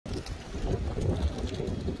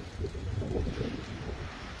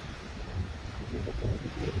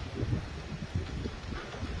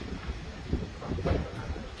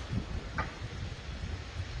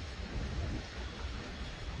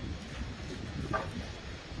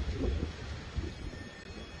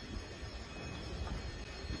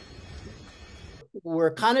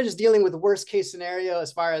We're kind of just dealing with the worst case scenario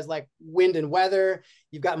as far as like wind and weather.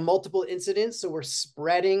 You've got multiple incidents, so we're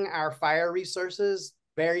spreading our fire resources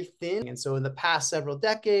very thin. And so in the past several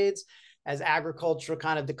decades, as agriculture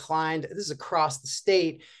kind of declined, this is across the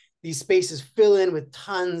state, these spaces fill in with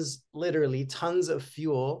tons, literally tons of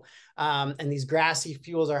fuel. And these grassy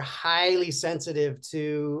fuels are highly sensitive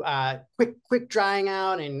to quick drying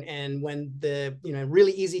out, and when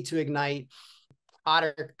really easy to ignite.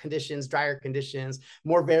 Hotter conditions, drier conditions,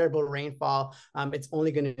 more variable rainfall, it's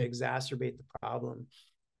only going to exacerbate the problem.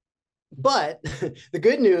 But the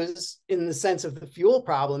good news in the sense of the fuel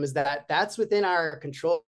problem is that that's within our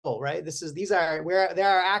control, right? There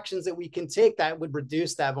are actions that we can take that would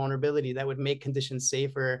reduce that vulnerability, that would make conditions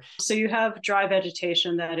safer. So you have dry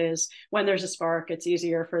vegetation, that is, when there's a spark, it's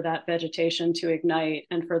easier for that vegetation to ignite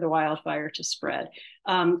and for the wildfire to spread.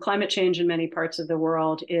 Climate change in many parts of the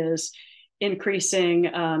world is increasing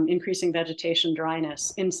vegetation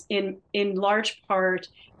dryness in large part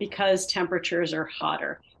because temperatures are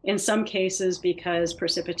hotter. In some cases, because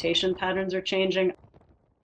precipitation patterns are changing.